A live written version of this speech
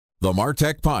The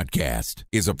Martech Podcast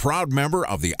is a proud member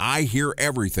of the I Hear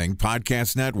Everything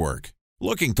Podcast Network.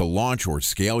 Looking to launch or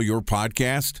scale your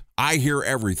podcast? I Hear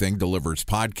Everything delivers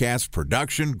podcast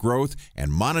production, growth,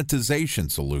 and monetization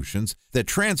solutions that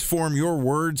transform your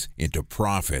words into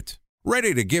profit.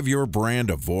 Ready to give your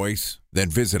brand a voice? Then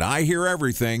visit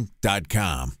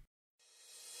iheareverything.com.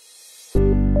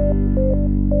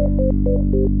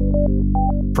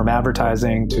 From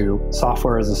advertising to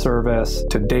software as a service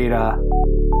to data.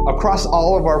 Across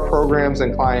all of our programs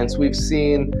and clients, we've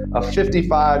seen a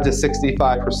 55 to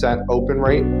 65% open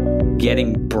rate.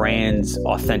 Getting brands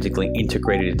authentically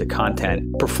integrated into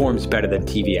content performs better than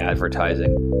TV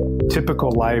advertising.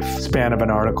 Typical lifespan of an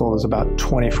article is about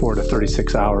 24 to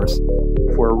 36 hours.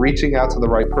 If we're reaching out to the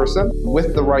right person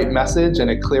with the right message and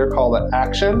a clear call to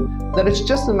action, then it's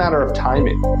just a matter of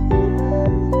timing.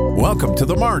 Welcome to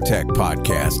the Martech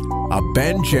Podcast, a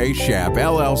Ben J. Shap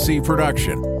LLC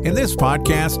production. In this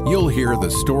podcast, you'll hear the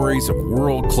stories of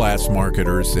world-class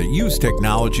marketers that use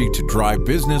technology to drive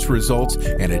business results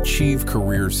and achieve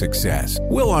career success.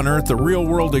 We'll unearth the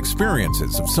real-world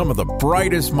experiences of some of the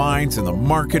brightest minds in the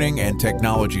marketing and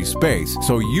technology space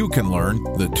so you can learn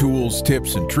the tools,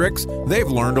 tips, and tricks they've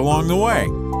learned along the way.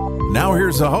 Now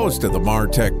here's the host of the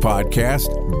Martech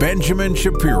Podcast, Benjamin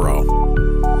Shapiro.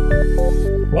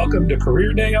 Welcome to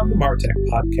Career Day on the Martech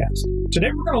Podcast.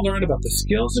 Today we're going to learn about the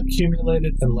skills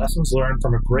accumulated and lessons learned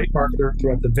from a great marketer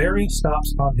throughout the various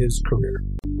stops on his career.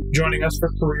 Joining us for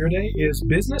Career Day is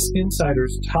Business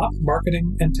Insider's top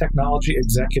marketing and technology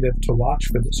executive to watch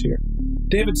for this year.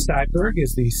 David Steinberg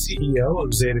is the CEO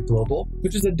of Zeta Global,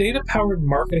 which is a data-powered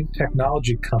marketing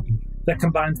technology company that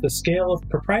combines the scale of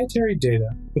proprietary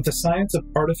data with the science of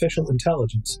artificial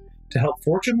intelligence to help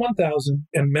Fortune 1000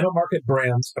 and middle market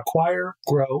brands acquire,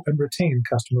 grow, and retain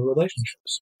customer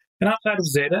relationships. And outside of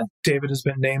Zeta, David has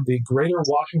been named the Greater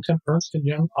Washington Ernst &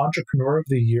 Young Entrepreneur of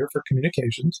the Year for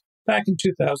Communications back in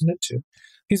 2002.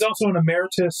 He's also an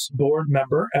emeritus board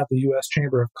member at the U.S.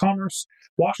 Chamber of Commerce,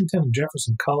 Washington and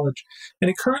Jefferson College, and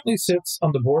he currently sits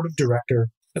on the board of director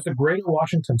at the Greater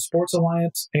Washington Sports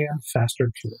Alliance and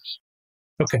Faster Cures.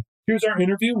 Okay, here's our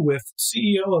interview with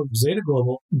CEO of Zeta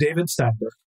Global, David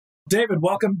Steinberg. David,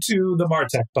 welcome to the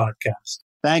Martech Podcast.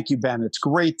 Thank you, Ben. It's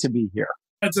great to be here.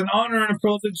 It's an honor and a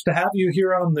privilege to have you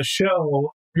here on the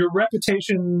show. Your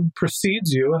reputation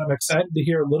precedes you, and I'm excited to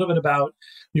hear a little bit about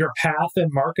your path in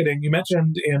marketing. You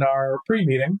mentioned in our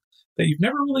pre-meeting that you've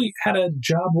never really had a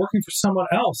job working for someone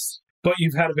else, but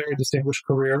you've had a very distinguished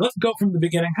career. Let's go from the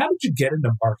beginning. How did you get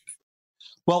into marketing?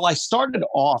 Well, I started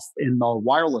off in the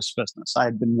wireless business. I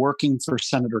had been working for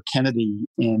Senator Kennedy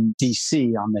in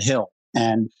D.C. on the Hill,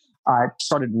 and I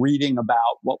started reading about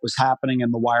what was happening in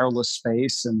the wireless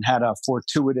space and had a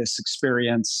fortuitous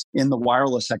experience in the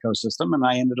wireless ecosystem. And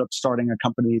I ended up starting a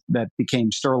company that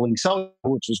became Sterling Cellular,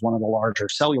 which was one of the larger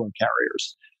cellular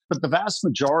carriers. But the vast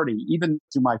majority, even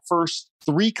through my first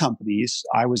 3 companies,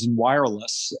 I was in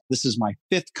wireless. This is my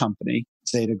 5th company,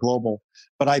 Zeta Global.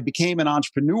 But I became an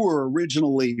entrepreneur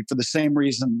originally for the same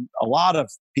reason a lot of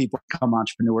people become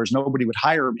entrepreneurs. Nobody would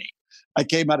hire me. I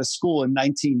came out of school in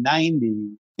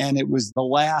 1990. And it was the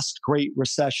last Great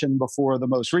Recession before the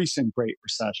most recent Great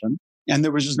Recession. And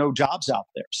there was just no jobs out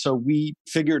there. So we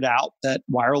figured out that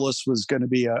wireless was going to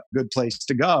be a good place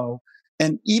to go.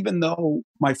 And even though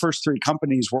my first 3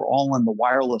 companies were all in the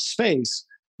wireless space,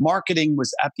 marketing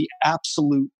was at the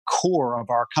absolute core of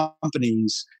our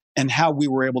companies and how we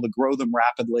were able to grow them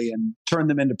rapidly and turn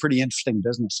them into pretty interesting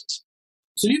businesses.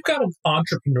 So you've got an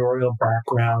entrepreneurial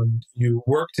background, you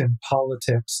worked in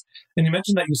politics, and you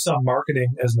mentioned that you saw marketing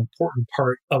as an important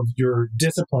part of your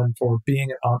discipline for being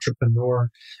an entrepreneur.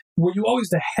 Were you always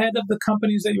the head of the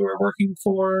companies that you were working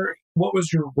for? What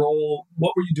was your role?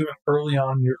 What were you doing early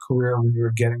on in your career when you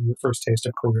were getting your first taste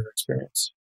of career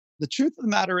experience? The truth of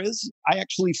the matter is, I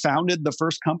actually founded the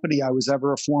first company I was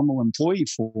ever a formal employee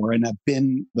for, and I've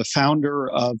been the founder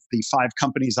of the 5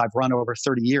 companies I've run over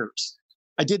 30 years.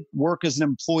 I did work as an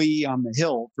employee on the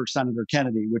Hill for Senator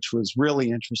Kennedy, which was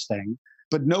really interesting,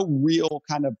 but no real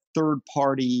kind of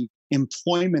third-party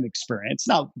employment experience.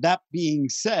 Now, that being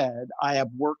said, I have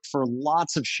worked for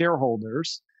lots of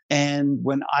shareholders. And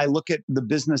when I look at the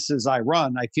businesses I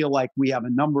run, I feel like we have a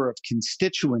number of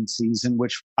constituencies in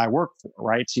which I work for,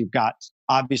 right? So you've got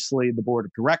obviously the board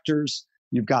of directors,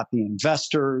 you've got the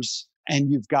investors,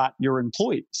 and you've got your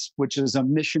employees, which is a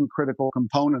mission critical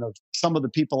component of some of the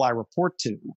people I report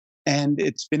to. And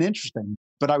it's been interesting.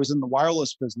 But I was in the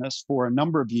wireless business for a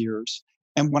number of years.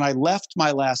 And when I left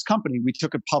my last company, we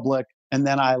took it public and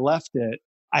then I left it.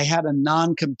 I had a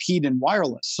non-compete in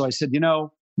wireless. So I said,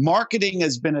 marketing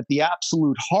has been at the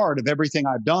absolute heart of everything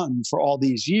I've done for all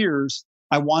these years.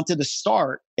 I wanted to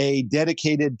start a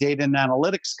dedicated data and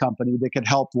analytics company that could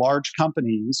help large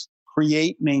companies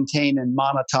create, maintain, and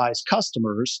monetize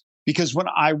customers. Because when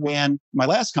I ran my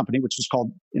last company, which was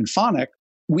called Infonic,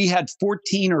 we had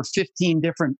 14 or 15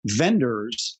 different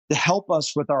vendors to help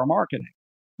us with our marketing.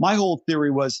 My whole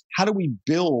theory was, how do we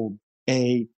build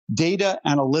a data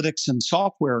analytics and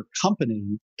software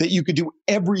company that you could do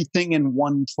everything in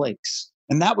one place?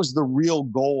 And that was the real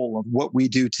goal of what we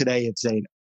do today at Zeta.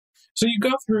 So you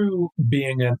go through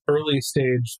being an early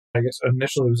stage, I guess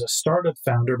initially it was a startup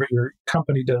founder, but your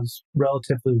company does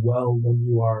relatively well when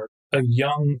you are a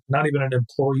young, not even an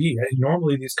employee.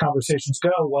 Normally these conversations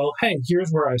go, well, hey,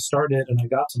 here's where I started and I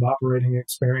got some operating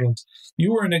experience.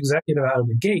 You were an executive out of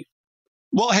the gate.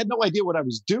 Well, I had no idea what I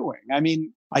was doing. I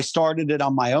mean, I started it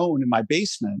on my own in my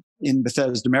basement in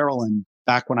Bethesda, Maryland,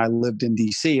 back when I lived in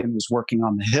DC and was working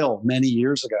on the Hill many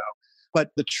years ago.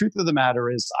 But the truth of the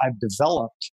matter is I've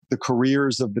developed the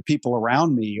careers of the people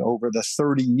around me over the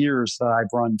 30 years that I've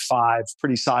run 5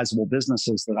 pretty sizable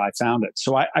businesses that I founded.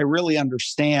 So I really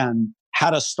understand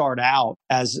how to start out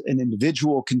as an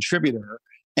individual contributor.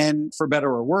 And for better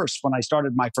or worse, when I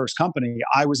started my first company,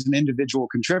 I was an individual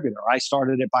contributor. I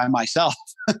started it by myself.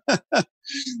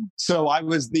 So I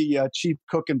was the chief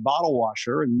cook and bottle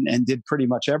washer and did pretty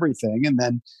much everything. And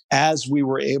then as we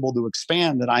were able to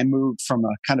expand, that I moved from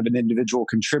a kind of an individual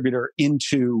contributor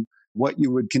into what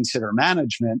you would consider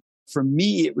management. For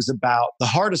me, it was about the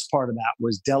hardest part of that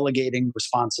was delegating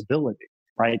responsibility,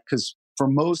 right? Because for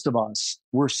most of us,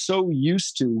 we're so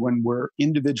used to, when we're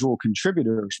individual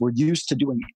contributors, we're used to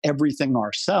doing everything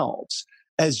ourselves.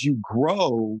 As you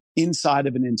grow inside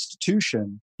of an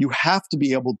institution, you have to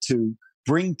be able to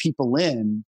bring people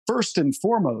in, first and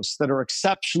foremost, that are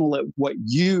exceptional at what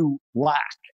you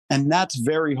lack. And that's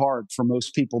very hard for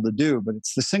most people to do, but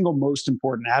it's the single most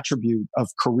important attribute of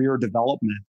career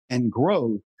development and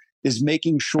growth, is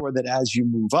making sure that as you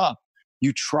move up,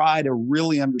 you try to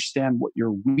really understand what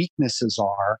your weaknesses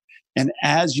are. And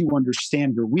as you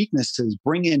understand your weaknesses,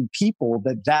 bring in people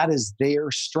that is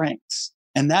their strengths.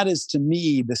 And that is, to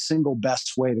me, the single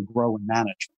best way to grow in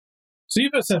management. So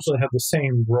you've essentially had the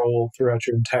same role throughout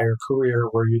your entire career,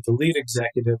 where you're the lead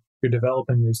executive, you're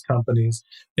developing these companies,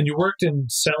 and you worked in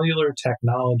cellular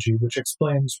technology, which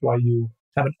explains why you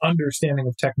have an understanding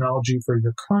of technology for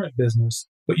your current business,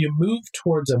 but you moved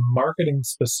towards a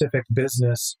marketing-specific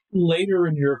business later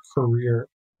in your career.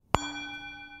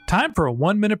 Time for a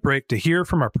 1-minute break to hear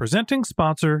from our presenting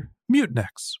sponsor,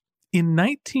 Mutinex. In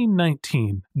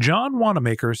 1919, John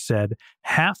Wanamaker said,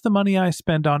 "Half the money I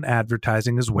spend on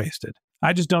advertising is wasted.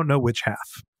 I just don't know which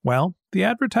half." Well, the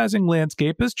advertising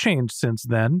landscape has changed since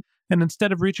then, and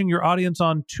instead of reaching your audience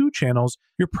on 2 channels,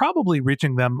 you're probably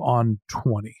reaching them on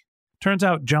 20. Turns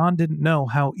out John didn't know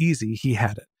how easy he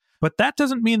had it. But that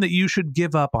doesn't mean that you should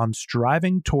give up on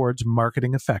striving towards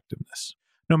marketing effectiveness.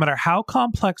 No matter how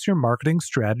complex your marketing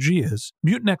strategy is,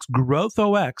 Mutinex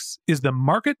GrowthOS is the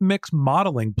market mix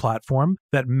modeling platform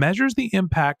that measures the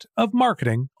impact of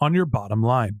marketing on your bottom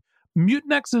line.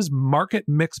 Mutinex's market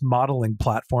mix modeling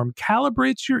platform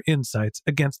calibrates your insights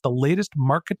against the latest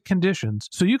market conditions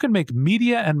so you can make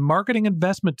media and marketing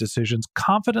investment decisions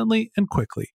confidently and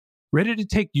quickly. Ready to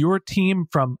take your team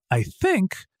from I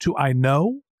think to I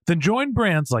know? Then join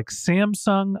brands like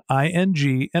Samsung,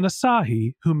 ING, and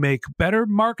Asahi who make better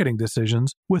marketing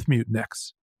decisions with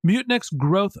Mutinex. Mutinex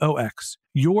GrowthOS.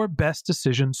 Your best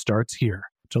decision starts here.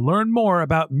 To learn more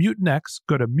about Mutinex,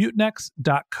 go to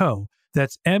mutinex.co.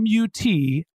 That's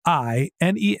MUTINEX.co.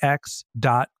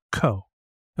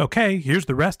 Okay, here's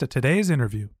the rest of today's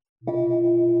interview.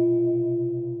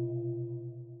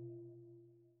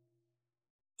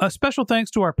 A special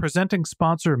thanks to our presenting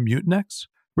sponsor, Mutinex.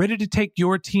 Ready to take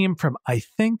your team from I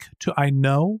think to I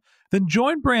know? Then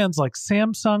join brands like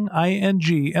Samsung,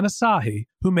 ING, and Asahi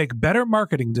who make better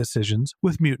marketing decisions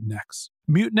with Mutinex.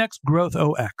 Mutinex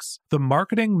GrowthOS, the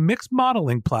marketing mix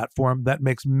modeling platform that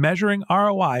makes measuring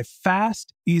ROI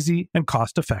fast, easy, and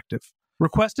cost-effective.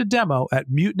 Request a demo at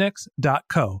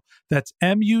mutinex.co. That's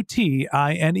MUTINEX.co.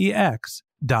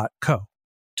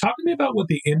 Talk to me about what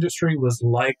the industry was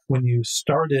like when you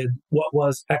started what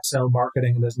was XL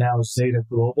Marketing and is now Zeta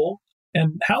Global,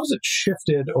 and how has it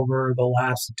shifted over the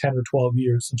last 10 or 12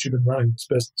 years since you've been running this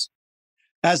business?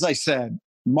 As I said,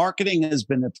 marketing has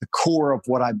been at the core of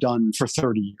what I've done for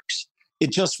 30 years.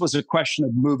 It just was a question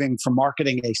of moving from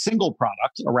marketing a single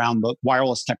product around the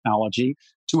wireless technology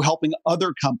to helping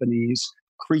other companies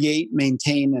create,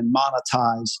 maintain, and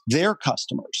monetize their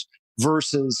customers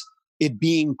versus it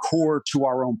being core to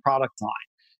our own product line.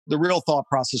 The real thought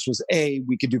process was A,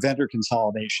 we could do vendor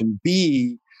consolidation.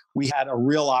 B, we had a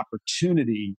real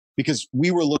opportunity because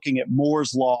we were looking at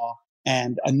Moore's Law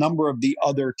and a number of the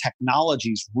other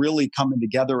technologies really coming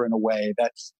together in a way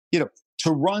that,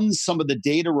 to run some of the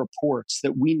data reports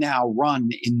that we now run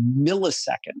in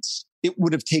milliseconds, it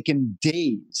would have taken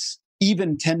days,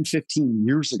 even 10, 15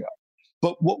 years ago.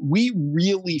 But what we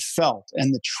really felt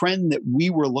and the trend that we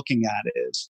were looking at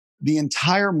is the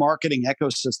entire marketing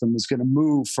ecosystem is going to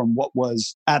move from what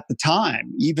was at the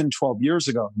time, even 12 years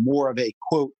ago, more of a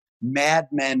quote, Mad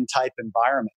Men type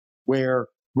environment where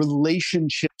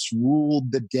relationships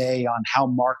ruled the day on how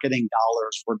marketing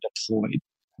dollars were deployed.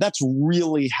 That's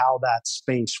really how that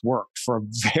space worked for a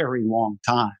very long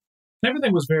time.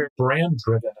 Everything was very brand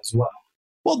driven as well.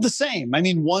 Well, the same. I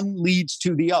mean, one leads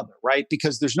to the other, right?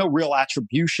 Because there's no real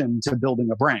attribution to building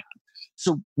a brand.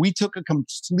 So we took a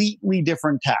completely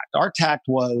different tact. Our tact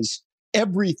was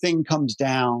everything comes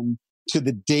down to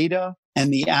the data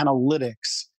and the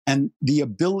analytics and the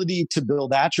ability to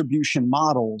build attribution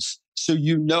models so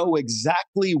you know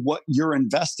exactly what you're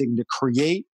investing to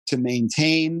create, to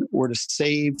maintain, or to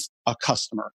save a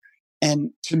customer.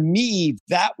 And to me,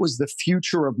 that was the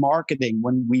future of marketing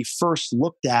when we first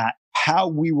looked at how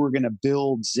we were going to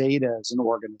build Zeta as an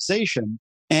organization.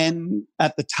 And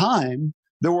at the time,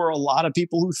 there were a lot of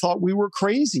people who thought we were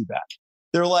crazy back.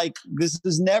 They're like, this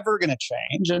is never going to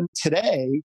change. And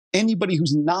today, anybody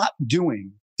who's not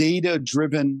doing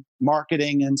data-driven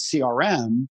marketing and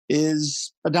CRM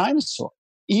is a dinosaur.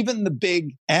 Even the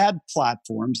big ad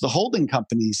platforms, the holding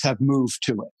companies have moved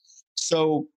to it.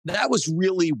 So that was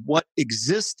really what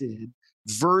existed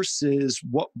versus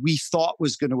what we thought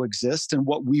was going to exist and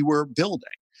what we were building.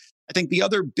 I think the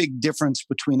other big difference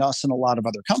between us and a lot of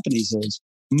other companies is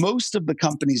most of the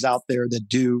companies out there that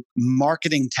do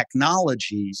marketing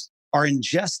technologies are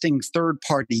ingesting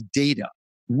third-party data.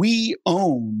 We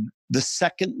own the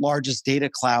second largest data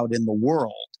cloud in the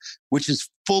world, which is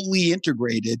fully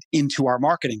integrated into our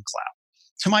marketing cloud.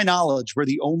 To my knowledge, we're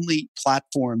the only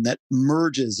platform that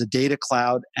merges a data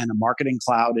cloud and a marketing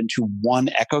cloud into one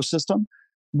ecosystem.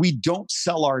 We don't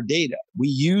sell our data. We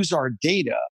use our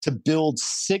data to build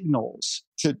signals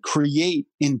to create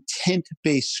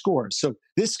intent-based scores. So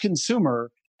this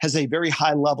consumer has a very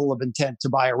high level of intent to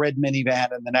buy a red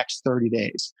minivan in the next 30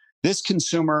 days. This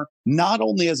consumer not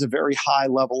only has a very high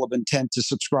level of intent to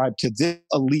subscribe to this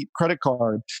elite credit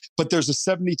card, but there's a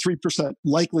 73%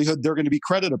 likelihood they're going to be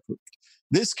credit approved.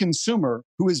 This consumer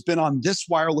who has been on this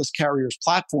wireless carrier's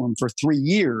platform for 3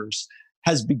 years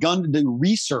has begun to do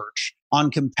research on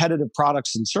competitive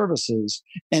products and services.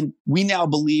 And we now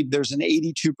believe there's an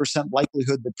 82%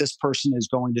 likelihood that this person is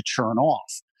going to churn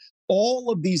off.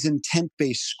 All of these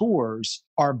intent-based scores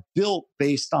are built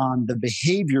based on the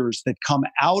behaviors that come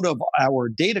out of our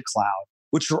data cloud,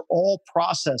 which are all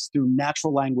processed through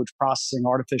natural language processing,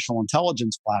 artificial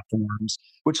intelligence platforms,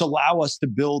 which allow us to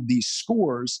build these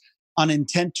scores on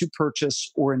intent to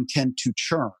purchase or intent to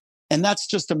churn. And that's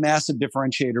just a massive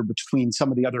differentiator between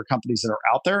some of the other companies that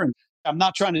are out there. And I'm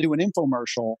not trying to do an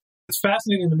infomercial. It's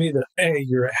fascinating to me that, A,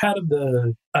 you're ahead of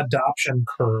the adoption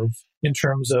curve in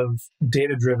terms of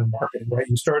data-driven marketing, right?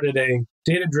 You started a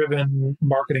data-driven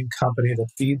marketing company that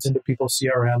feeds into people's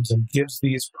CRMs and gives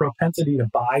these propensity to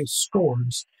buy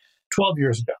scores 12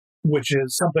 years ago, which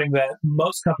is something that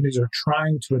most companies are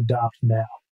trying to adopt now.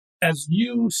 As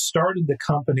you started the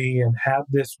company and have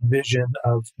this vision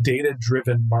of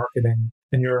data-driven marketing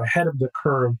and you're ahead of the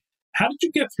curve, how did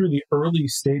you get through the early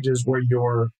stages where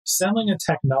you're selling a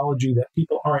technology that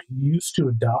people aren't used to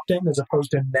adopting, as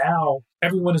opposed to now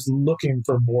everyone is looking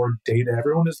for more data.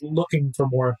 Everyone is looking for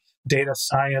more data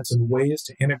science and ways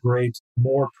to integrate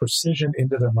more precision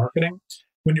into their marketing.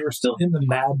 When you were still in the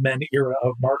Mad Men era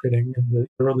of marketing in the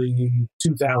early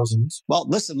 2000s? Well,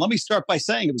 listen, let me start by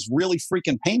saying it was really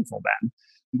freaking painful then.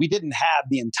 We didn't have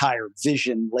the entire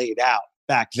vision laid out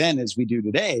back then as we do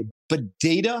today, but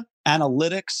data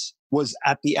analytics was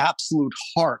at the absolute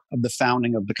heart of the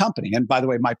founding of the company. And by the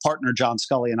way, my partner, John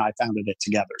Scully, and I founded it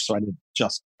together. So I didn't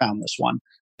just found this one.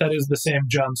 That is the same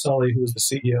John Sully who was the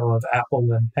CEO of Apple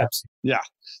and Pepsi. Yeah.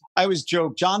 I always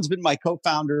joke, John's been my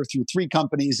co-founder through 3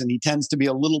 companies, and he tends to be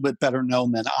a little bit better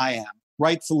known than I am.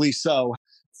 Rightfully so.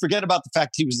 Forget about the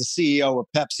fact he was the CEO of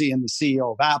Pepsi and the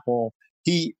CEO of Apple.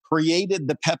 He created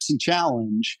the Pepsi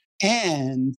Challenge,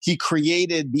 and he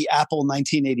created the Apple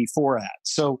 1984 ad.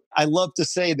 So I love to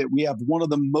say that we have one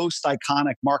of the most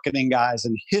iconic marketing guys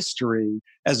in history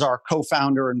as our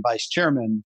co-founder and vice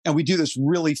chairman. And we do this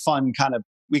really fun kind of,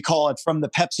 we call it From the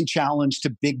Pepsi Challenge to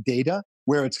Big Data,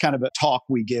 where it's kind of a talk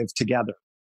we give together.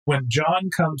 When John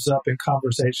comes up in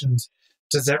conversations,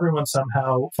 does everyone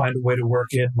somehow find a way to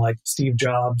work in like Steve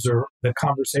Jobs or the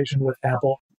conversation with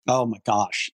Apple? Oh my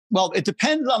gosh. Well, it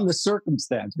depends on the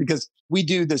circumstance because we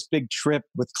do this big trip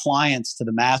with clients to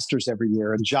the Masters every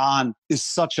year. And John is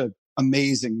such an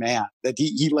amazing man that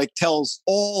he like tells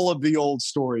all of the old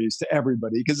stories to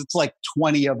everybody because it's like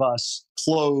 20 of us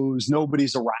close,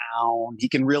 nobody's around. He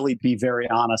can really be very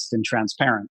honest and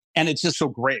transparent. And it's just so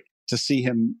great to see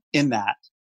him in that.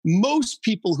 Most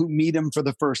people who meet him for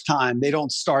the first time, they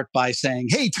don't start by saying,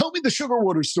 hey, tell me the sugar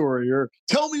water story or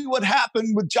tell me what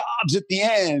happened with Jobs at the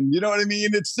end. You know what I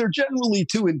mean? They're generally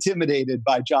too intimidated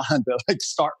by John to like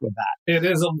start with that. It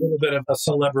is a little bit of a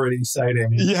celebrity sighting.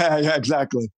 Yeah,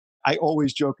 exactly. I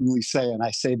always jokingly say, and I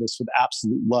say this with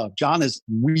absolute love, John is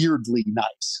weirdly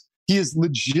nice. He is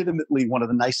legitimately one of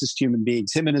the nicest human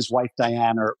beings. Him and his wife,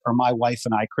 Diane, are my wife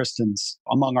and I, Kristen's,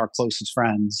 among our closest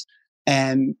friends.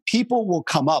 And people will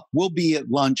come up. We'll be at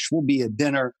lunch. We'll be at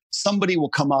dinner. Somebody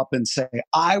will come up and say,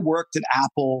 I worked at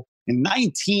Apple in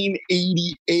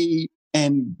 1988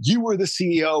 and you were the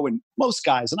CEO. And most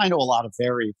guys, and I know a lot of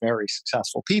very, very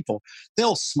successful people,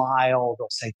 they'll smile. They'll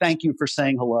say, thank you for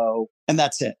saying hello. And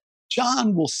that's it.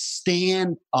 John will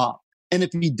stand up. And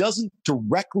if he doesn't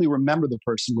directly remember the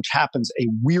person, which happens a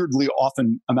weirdly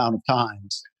often amount of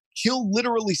times, he'll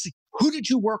literally say, who did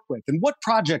you work with and what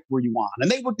project were you on?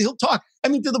 And he'll talk, I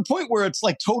mean, to the point where it's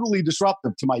like totally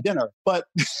disruptive to my dinner, but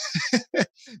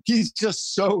he's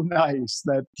just so nice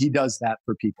that he does that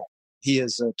for people. He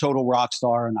is a total rock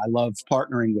star and I love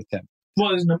partnering with him.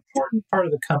 Well, it's an important part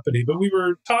of the company, but we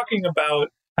were talking about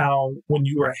how when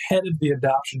you were ahead of the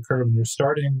adoption curve and you're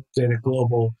starting Zeta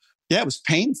Global, yeah, it was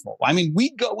painful. I mean,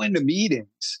 we'd go into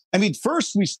meetings. I mean,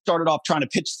 first we started off trying to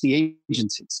pitch the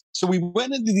agencies. So we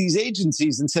went into these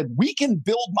agencies and said, we can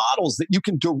build models that you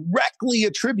can directly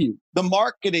attribute the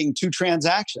marketing to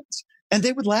transactions. And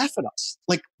they would laugh at us.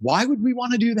 Like, why would we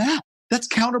want to do that? That's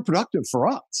counterproductive for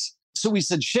us. So we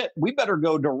said, shit, we better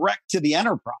go direct to the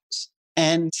enterprise.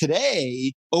 And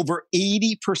today, over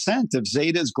 80% of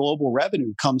Zeta's global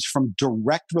revenue comes from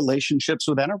direct relationships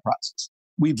with enterprises.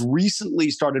 We've recently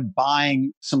started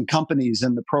buying some companies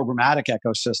in the programmatic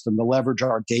ecosystem to leverage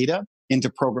our data into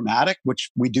programmatic, which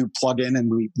we do plug in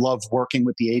and we love working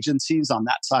with the agencies on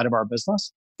that side of our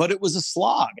business. But it was a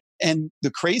slog. And the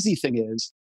crazy thing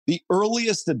is the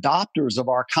earliest adopters of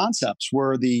our concepts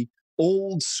were the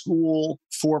old school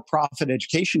for-profit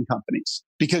education companies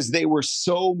because they were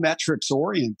so metrics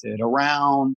oriented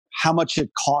around how much it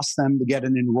cost them to get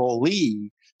an enrollee.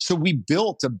 So we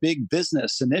built a big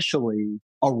business initially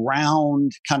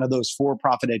around kind of those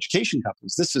for-profit education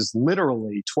companies. This is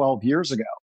literally 12 years ago.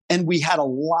 And we had a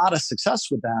lot of success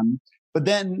with them. But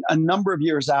then a number of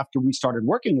years after we started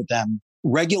working with them,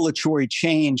 regulatory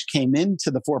change came into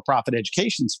the for-profit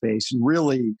education space and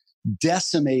really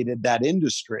decimated that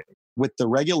industry with the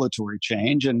regulatory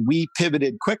change. And we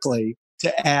pivoted quickly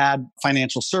to add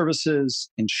financial services,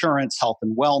 insurance, health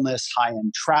and wellness,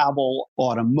 high-end travel,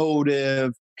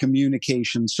 automotive,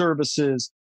 communication services.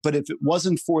 But if it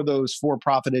wasn't for those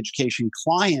for-profit education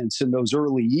clients in those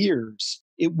early years,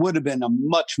 it would have been a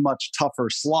much, much tougher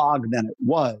slog than it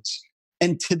was.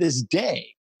 And to this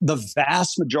day, the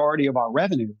vast majority of our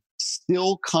revenue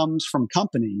still comes from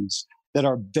companies that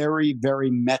are very, very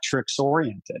metrics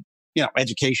oriented. You know,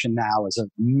 education now is a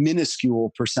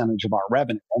minuscule percentage of our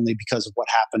revenue only because of what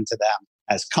happened to them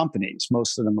as companies.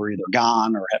 Most of them are either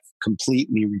gone or have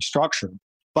completely restructured.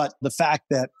 But the fact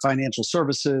that financial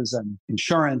services and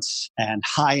insurance and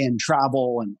high-end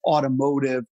travel and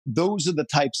automotive, those are the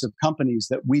types of companies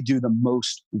that we do the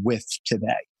most with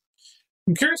today.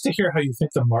 I'm curious to hear how you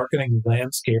think the marketing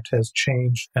landscape has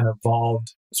changed and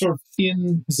evolved sort of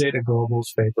in Zeta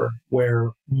Global's favor,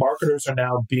 where marketers are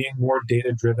now being more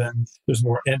data-driven. There's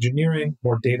more engineering,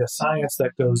 more data science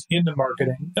that goes into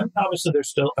marketing. And obviously, there's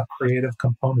still a creative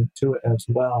component to it as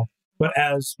well. But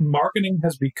as marketing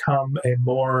has become a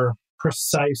more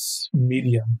precise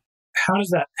medium, how does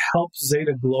that help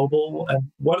Zeta Global?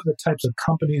 And what are the types of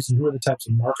companies and who are the types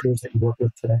of marketers that you work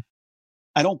with today?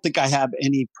 I don't think I have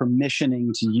any permissioning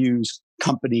to use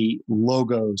company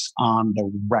logos on the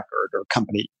record or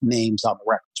company names on the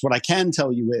records. What I can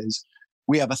tell you is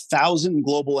we have 1,000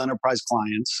 global enterprise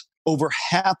clients, over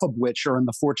half of which are in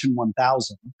the Fortune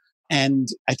 1000. And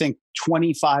I think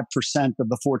 25% of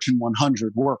the Fortune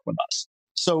 100 work with us.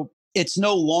 So it's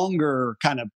no longer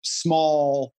kind of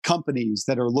small companies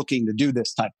that are looking to do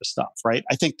this type of stuff, right?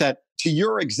 I think that to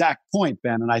your exact point,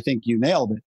 Ben, and I think you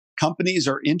nailed it, companies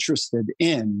are interested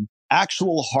in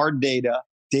actual hard data,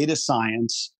 data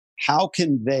science. How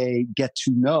can they get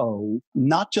to know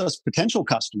not just potential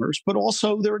customers, but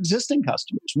also their existing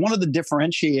customers? One of the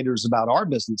differentiators about our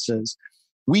business is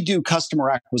we do customer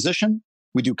acquisition,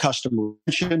 we do customer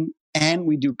retention, and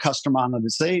we do customer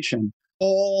monetization,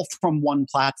 all from one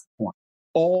platform,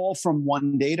 all from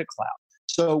one data cloud.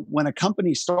 So when a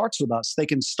company starts with us, they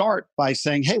can start by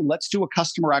saying, hey, let's do a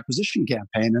customer acquisition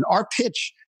campaign. And our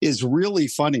pitch is really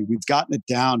funny. We've gotten it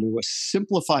down to a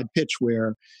simplified pitch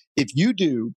where if you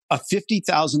do a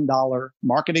 $50,000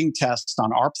 marketing test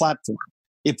on our platform,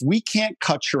 if we can't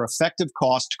cut your effective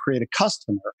cost to create a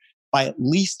customer by at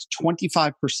least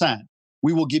 25%,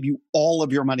 we will give you all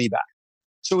of your money back.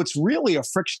 So it's really a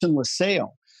frictionless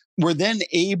sale. We're then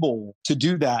able to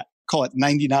do that, call it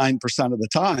 99% of the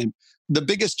time. The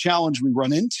biggest challenge we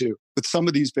run into with some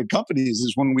of these big companies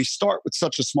is when we start with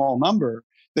such a small number,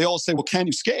 they all say, well, can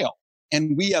you scale?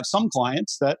 And we have some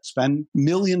clients that spend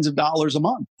millions of dollars a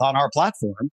month on our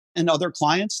platform and other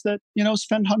clients that,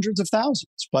 spend hundreds of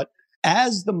thousands. But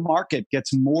as the market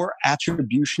gets more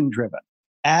attribution driven,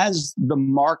 as the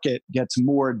market gets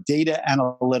more data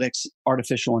analytics,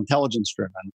 artificial intelligence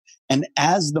driven, and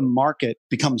as the market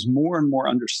becomes more and more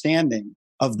understanding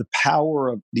of the power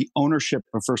of the ownership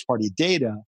of first-party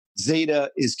data,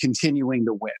 Zeta is continuing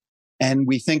to win. And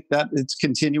we think that it's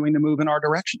continuing to move in our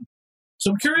direction. So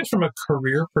I'm curious from a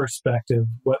career perspective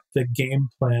what the game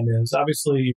plan is.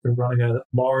 Obviously, you're running a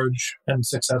large and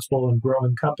successful and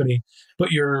growing company, but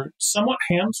you're somewhat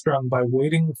hamstrung by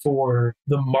waiting for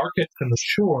the market to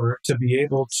mature to be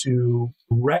able to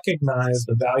recognize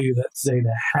the value that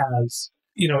Zeta has.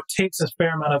 It takes a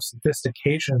fair amount of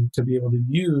sophistication to be able to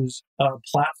use a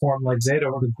platform like Zeta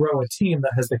or to grow a team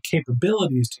that has the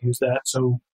capabilities to use that.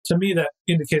 So to me, that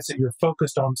indicates that you're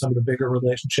focused on some of the bigger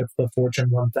relationships, the Fortune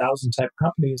 1000 type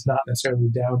companies, not necessarily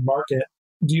down market.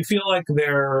 Do you feel like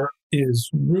there is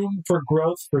room for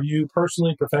growth for you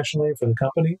personally, professionally, for the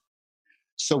company?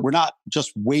 So we're not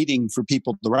just waiting for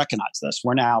people to recognize this.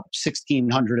 We're now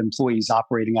 1,600 employees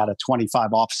operating out of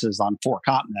 25 offices on 4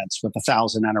 continents with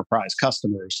 1,000 enterprise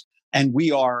customers. And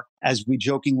we are, as we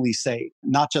jokingly say,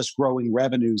 not just growing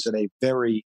revenues at a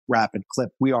very rapid clip.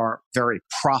 We are very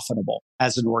profitable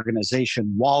as an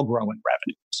organization while growing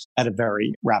revenues at a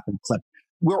very rapid clip.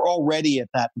 We're already at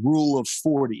that rule of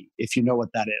 40, if you know what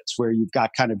that is, where you've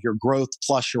got kind of your growth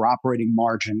plus your operating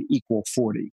margin equal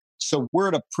 40. So we're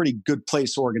at a pretty good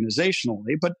place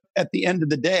organizationally. But at the end of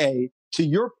the day, to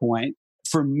your point,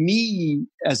 for me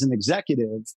as an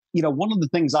executive, one of the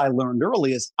things I learned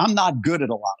early is I'm not good at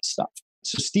a lot of stuff.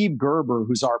 So Steve Gerber,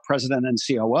 who's our president and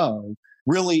COO,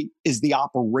 really is the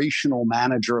operational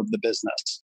manager of the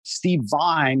business. Steve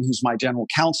Vine, who's my general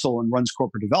counsel and runs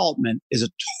corporate development, is a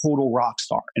total rock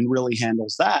star and really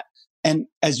handles that. And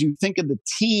as you think of the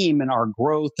team and our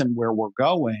growth and where we're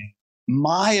going,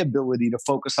 my ability to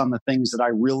focus on the things that I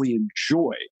really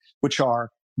enjoy, which are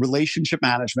relationship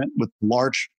management with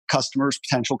large customers,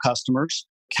 potential customers,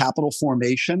 capital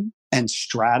formation, and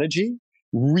strategy,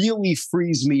 really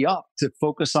frees me up to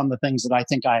focus on the things that I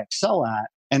think I excel at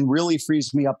and really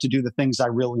frees me up to do the things I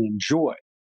really enjoy.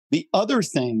 The other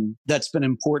thing that's been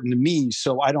important to me,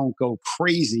 so I don't go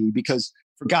crazy, because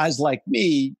for guys like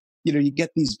me, you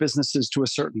get these businesses to a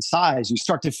certain size, you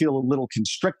start to feel a little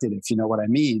constricted, if you know what I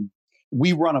mean.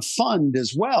 We run a fund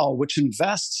as well, which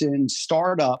invests in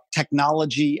startup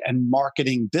technology and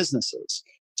marketing businesses.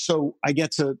 So I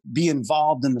get to be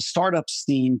involved in the startup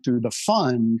scene through the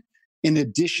fund in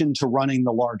addition to running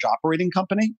the large operating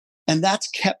company. And that's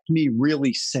kept me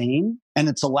really sane. And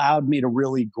it's allowed me to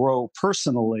really grow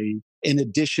personally in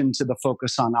addition to the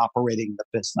focus on operating the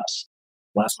business.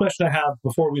 Last question I have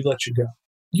before we let you go.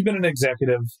 You've been an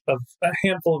executive of a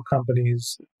handful of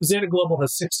companies. Zeta Global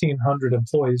has 1,600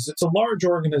 employees. It's a large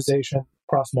organization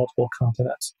across multiple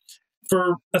continents.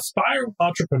 For aspiring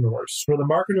entrepreneurs, for the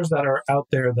marketers that are out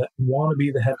there that want to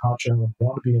be the head honcho and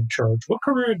want to be in charge, what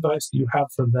career advice do you have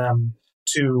for them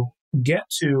to get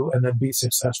to and then be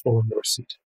successful in your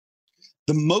seat?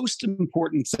 The most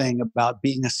important thing about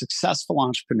being a successful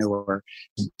entrepreneur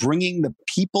is bringing the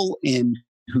people in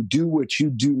who do what you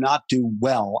do not do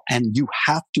well, and you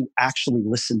have to actually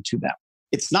listen to them.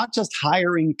 It's not just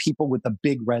hiring people with a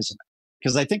big resume,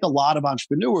 because I think a lot of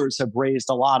entrepreneurs have raised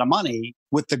a lot of money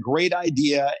with the great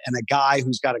idea and a guy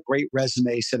who's got a great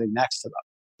resume sitting next to them.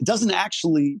 It doesn't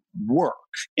actually work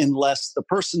unless the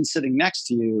person sitting next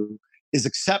to you is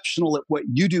exceptional at what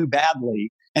you do badly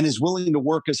and is willing to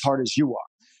work as hard as you are.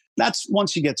 That's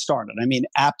once you get started. I mean,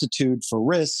 aptitude for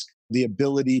risk, the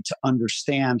ability to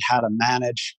understand how to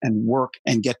manage and work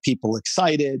and get people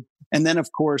excited. And then, of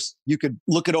course, you could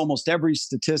look at almost every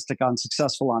statistic on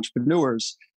successful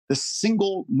entrepreneurs. The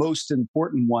single most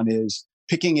important one is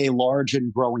picking a large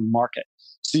and growing market.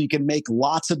 So you can make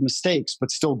lots of mistakes,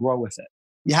 but still grow with it.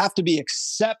 You have to be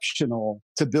exceptional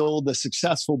to build a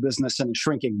successful business in a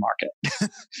shrinking market.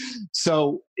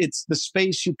 So it's the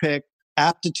space you pick,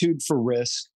 aptitude for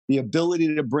risk, the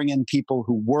ability to bring in people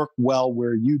who work well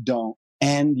where you don't,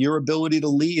 and your ability to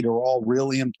lead are all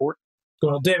really important.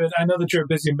 Well, David, I know that you're a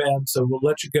busy man, so we'll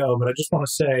let you go. But I just want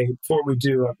to say, before we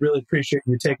do, I really appreciate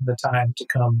you taking the time to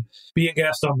come be a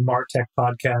guest on the Martech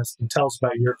podcast and tell us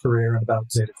about your career and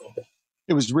about Zeta Global.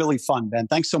 It was really fun, Ben.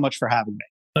 Thanks so much for having me.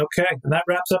 Okay, and that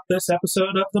wraps up this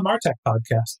episode of the Martech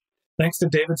podcast. Thanks to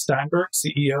David Steinberg,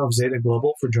 CEO of Zeta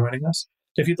Global, for joining us.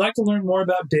 If you'd like to learn more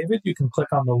about David, you can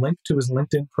click on the link to his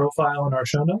LinkedIn profile in our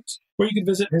show notes, or you can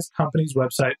visit his company's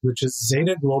website, which is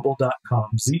zetaglobal.com,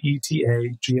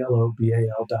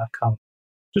 ZETAGLOBAL.com.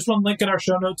 Just one link in our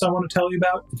show notes I want to tell you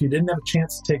about. If you didn't have a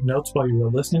chance to take notes while you were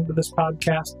listening to this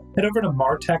podcast, head over to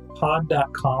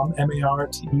martechpod.com,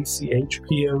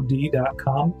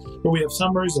 martechpod.com, where we have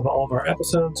summaries of all of our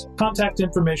episodes, contact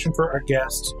information for our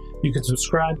guests. You can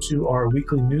subscribe to our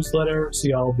weekly newsletter,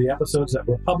 see all of the episodes that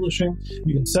we're publishing.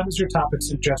 You can send us your topic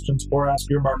suggestions or ask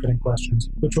your marketing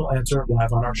questions, which we'll answer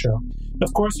live on our show.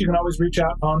 Of course, you can always reach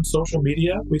out on social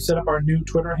media. We set up our new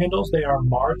Twitter handles. They are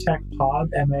MarTechPod,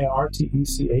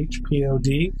 MarTechPod,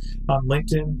 on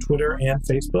LinkedIn, Twitter, and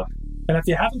Facebook. And if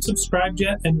you haven't subscribed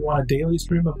yet and you want a daily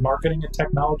stream of marketing and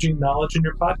technology knowledge in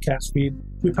your podcast feed,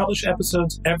 we publish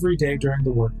episodes every day during the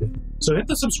workweek. So hit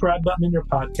the subscribe button in your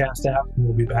podcast app, and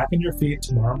we'll be back in your feed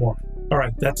tomorrow morning. All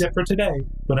right, that's it for today.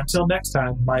 But until next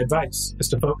time, my advice is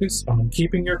to focus on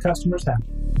keeping your customers happy.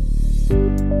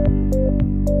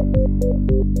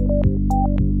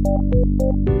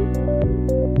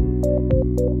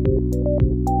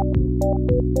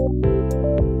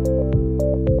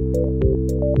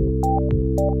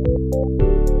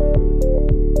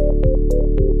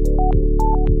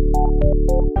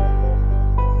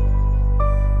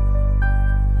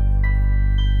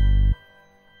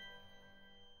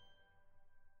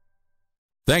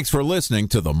 Thanks for listening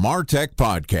to the Martech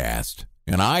Podcast,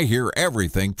 an I Hear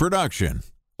Everything production.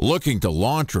 Looking to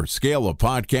launch or scale a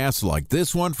podcast like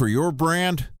this one for your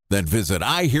brand? Then visit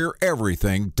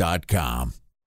iheareverything.com.